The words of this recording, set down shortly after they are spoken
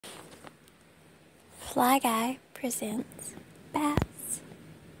Fly Guy presents Bats.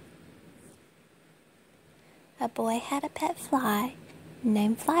 A boy had a pet fly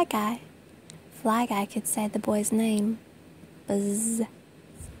named Fly Guy. Fly Guy could say the boy's name. Buzz.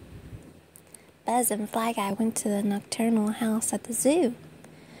 Buzz and Fly Guy went to the nocturnal house at the zoo.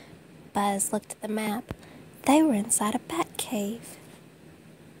 Buzz looked at the map. They were inside a bat cave.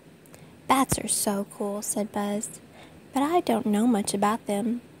 Bats are so cool, said Buzz, but I don't know much about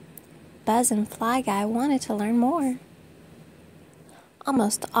them. Buzz and Fly Guy wanted to learn more.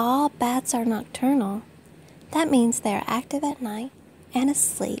 Almost all bats are nocturnal. That means they are active at night and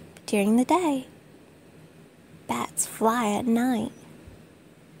asleep during the day. Bats fly at night.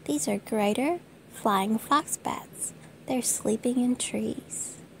 These are greater flying fox bats. They're sleeping in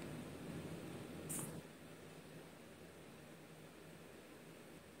trees.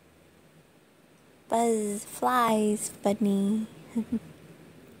 Buzz flies funny.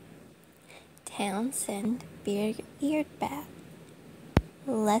 Townsend beard-eared bat.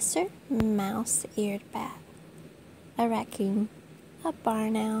 Lesser mouse-eared bat. A raccoon. A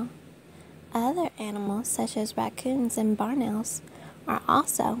barn owl. Other animals such as raccoons and barn owls are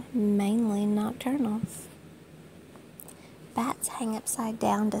also mainly nocturnal. Bats hang upside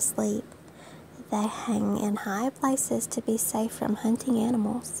down to sleep. They hang in high places to be safe from hunting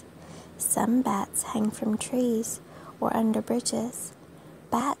animals. Some bats hang from trees or under bridges.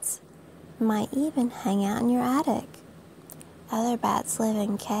 Bats might even hang out in your attic. Other bats live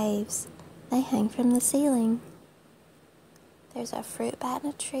in caves. They hang from the ceiling. There's a fruit bat in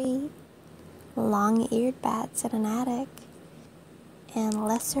a tree, long-eared bats in an attic, and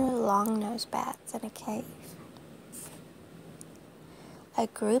lesser long-nosed bats in a cave. A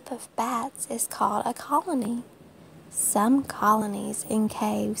group of bats is called a colony. Some colonies in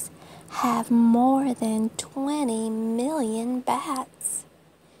caves have more than 20 million bats.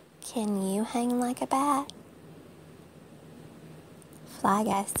 Can you hang like a bat? Fly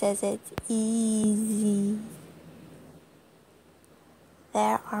Guy says it's easy.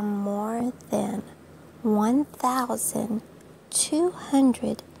 There are more than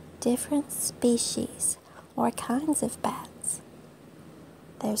 1,200 different species or kinds of bats.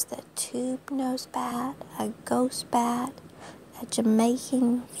 There's the tube-nosed bat, a ghost bat, a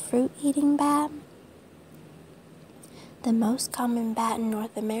Jamaican fruit-eating bat. The most common bat in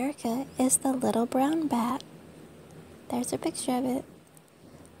North America is the little brown bat. There's a picture of it.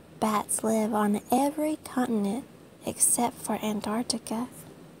 Bats live on every continent except for Antarctica.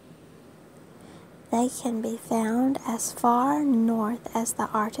 They can be found as far north as the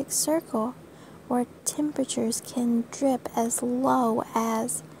Arctic Circle, where temperatures can dip as low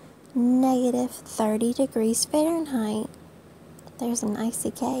as -30 degrees Fahrenheit. There's an icy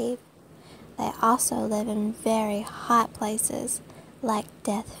cave. They also live in very hot places like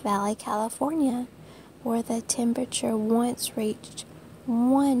Death Valley, California, where the temperature once reached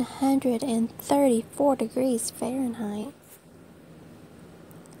 134 degrees Fahrenheit.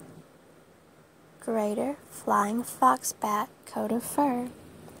 Greater flying fox bat coat of fur.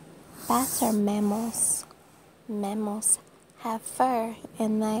 Bats are mammals. Mammals have fur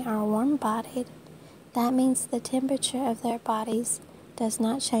and they are warm-bodied. That means the temperature of their bodies does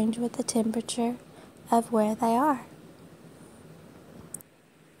not change with the temperature of where they are.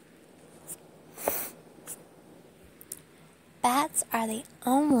 Bats are the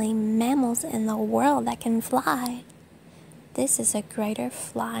only mammals in the world that can fly. This is a greater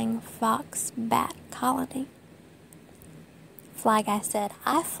flying fox bat colony. Fly Guy said,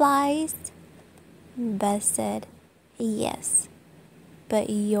 I flies. Buzz said, yes, but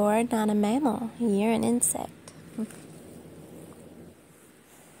you're not a mammal, you're an insect.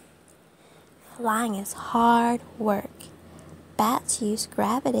 Flying is hard work. Bats use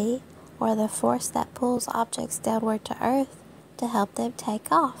gravity, or the force that pulls objects downward to Earth, to help them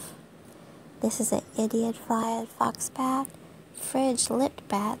take off. This is an idiot-flying fox bat, fridge-lipped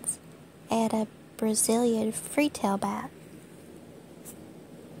bats, and a Brazilian free-tail bat.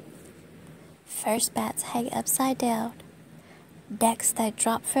 First bats hang upside down. Next they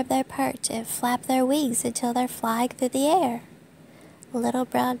drop from their perch and flap their wings until they're flying through the air. Little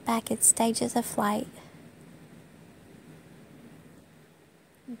brown bat in stages of flight.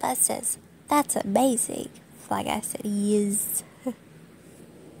 Buzz says, that's amazing. Fly Guy said, yes.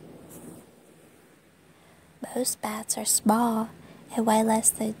 Most bats are small and weigh less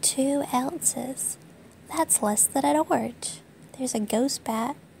than 2 ounces. That's less than an orange. There's a ghost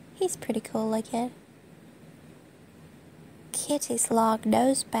bat. He's pretty cool looking. Kitty's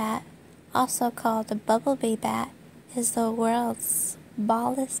long-nosed bat, also called a bumblebee bat, is the world's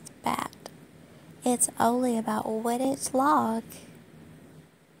smallest bat. It's only about 1 inch long.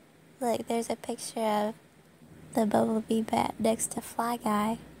 Look, there's a picture of the bumblebee bat next to Fly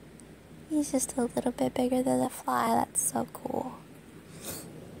Guy. He's just a little bit bigger than the fly. That's so cool.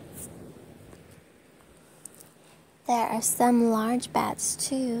 There are some large bats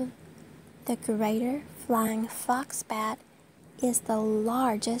too. The greater flying fox bat is the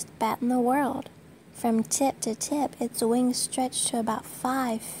largest bat in the world. From tip to tip, its wings stretch to about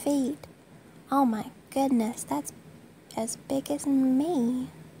 5 feet. Oh my goodness, that's as big as me.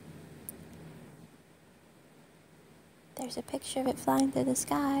 There's a picture of it flying through the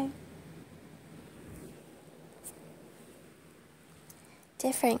sky.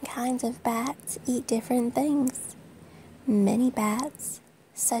 Different kinds of bats eat different things. Many bats,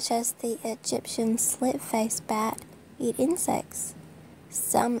 such as the Egyptian slit-faced bat, eat insects.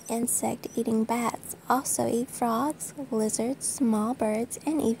 Some insect-eating bats also eat frogs, lizards, small birds,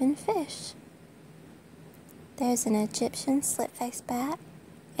 and even fish. There's an Egyptian slit-faced bat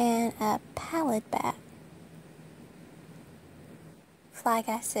and a pallid bat. Fly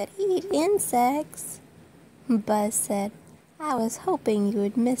Guy said, "Eat insects." Buzz said, "I was hoping you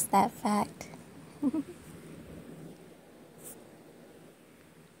would miss that fact."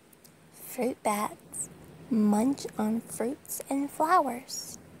 Fruit bats munch on fruits and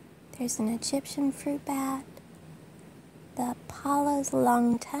flowers. There's an Egyptian fruit bat, the Apollo's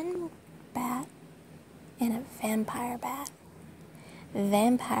long-tongued bat, and a vampire bat.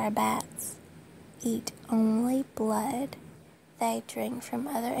 Vampire bats eat only blood. They drink from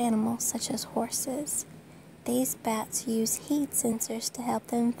other animals such as horses. These bats use heat sensors to help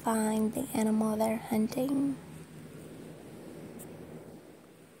them find the animal they're hunting.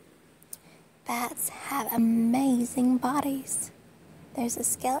 Bats have amazing bodies. There's a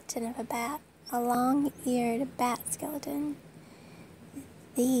skeleton of a bat, a long-eared bat skeleton.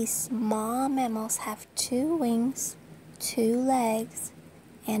 These small mammals have 2 wings, 2 legs,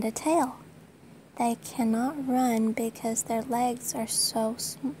 and a tail. They cannot run because their legs are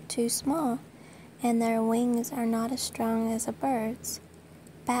too small, and their wings are not as strong as a bird's.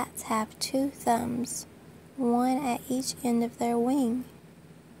 Bats have 2 thumbs, one at each end of their wing.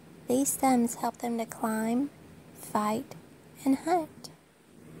 These thumbs help them to climb, fight, and hunt.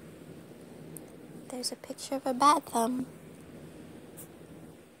 There's a picture of a bat thumb.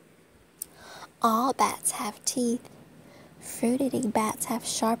 All bats have teeth. Fruit-eating bats have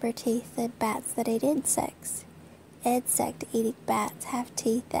sharper teeth than bats that eat insects. Insect-eating bats have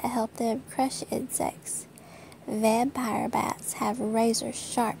teeth that help them crush insects. Vampire bats have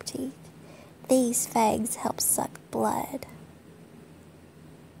razor-sharp teeth. These fangs help suck blood.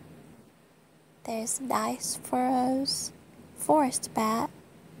 There's nice furrows, forest bat,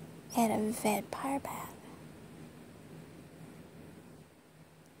 and a vampire bat.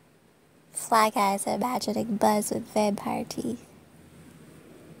 Fly Guy's imagining Buzz with vampire teeth.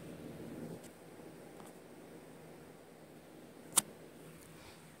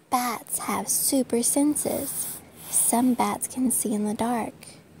 Bats have super senses. Some bats can see in the dark.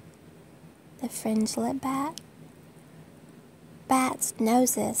 The fringe-lip bat. Bats'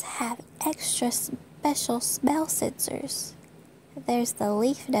 noses have extra special smell sensors. There's the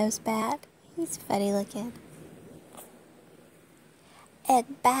leaf-nosed bat. He's funny looking.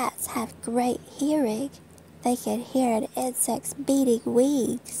 And bats have great hearing. They can hear an insect's beating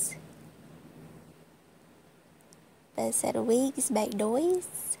wings. But said wings make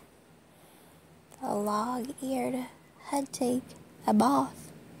noise? The long-eared hunting a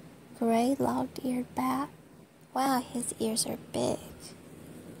moth. Gray long-eared bat. Wow, his ears are big.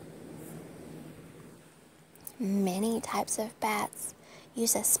 Many types of bats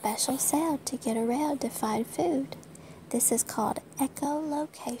use a special sound to get around to find food. This is called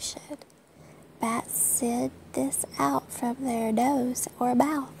echolocation. Bats send this out from their nose or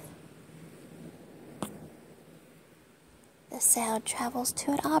mouth. The sound travels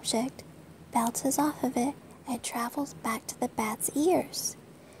to an object, bounces off of it, and travels back to the bat's ears.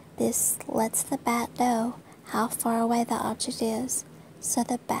 This lets the bat know how far away the object is, so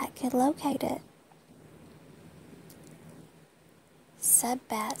the bat can locate it. Some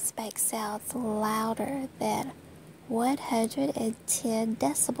bats make sounds louder than 110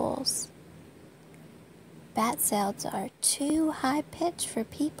 decibels. Bat sounds are too high-pitched for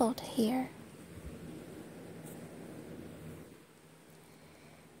people to hear.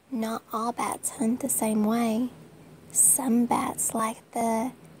 Not all bats hunt the same way. Some bats, like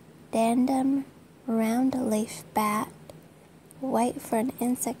the Dandum roundleaf bat, wait for an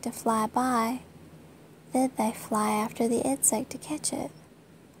insect to fly by, then they fly after the insect to catch it.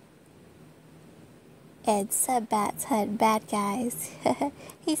 And some bats hunt bad guys.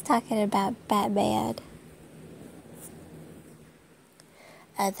 He's talking about Batman.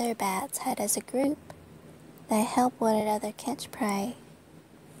 Other bats hunt as a group. They help one another catch prey.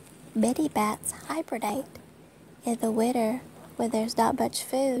 Many bats hibernate. In the winter, when there's not much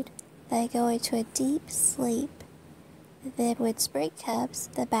food, they go into a deep sleep. Then when spring comes,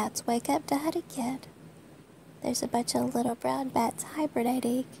 the bats wake up to hunt again. There's a bunch of little brown bats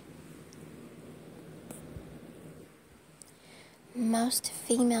hibernating. Most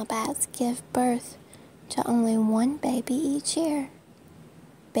female bats give birth to only one baby each year.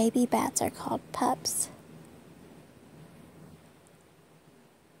 Baby bats are called pups.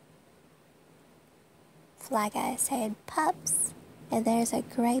 Fly Guy is saying pups, and there's a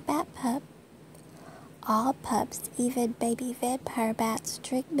gray bat pup. All pups, even baby vampire bats,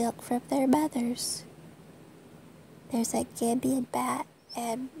 drink milk from their mothers. There's a Gambian bat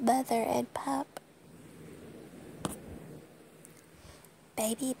and mother and pup.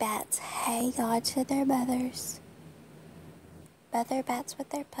 Baby bats hang on to their mothers. Mother bats with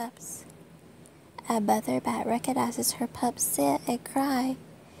their pups. A mother bat recognizes her pup's scent and cry.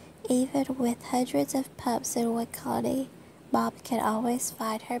 Even with hundreds of pups in one colony, Mom can always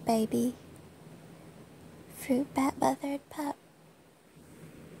find her baby. Fruit bat mother and pup.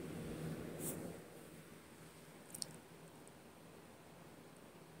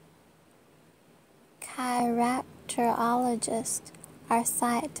 Chiropterologists are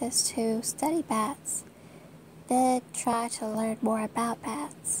scientists who study bats, then try to learn more about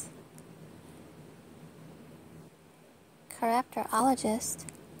bats. Chiropterologists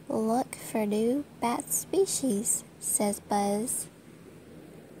look for new bat species, says Buzz.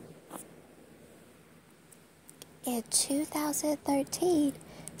 In 2013,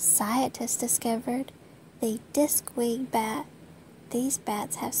 scientists discovered the disc-winged bat. These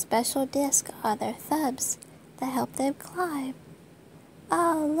bats have special discs on their thumbs that help them climb.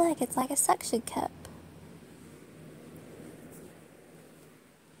 Oh, look, it's like a suction cup.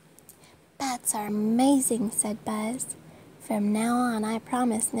 Bats are amazing, said Buzz. From now on, I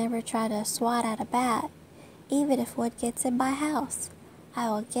promise never try to swat at a bat. Even if one gets in my house, I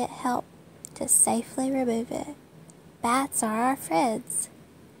will get help to safely remove it. Bats are our friends.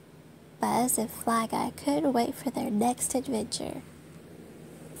 Buzz and Fly Guy couldn't wait for their next adventure.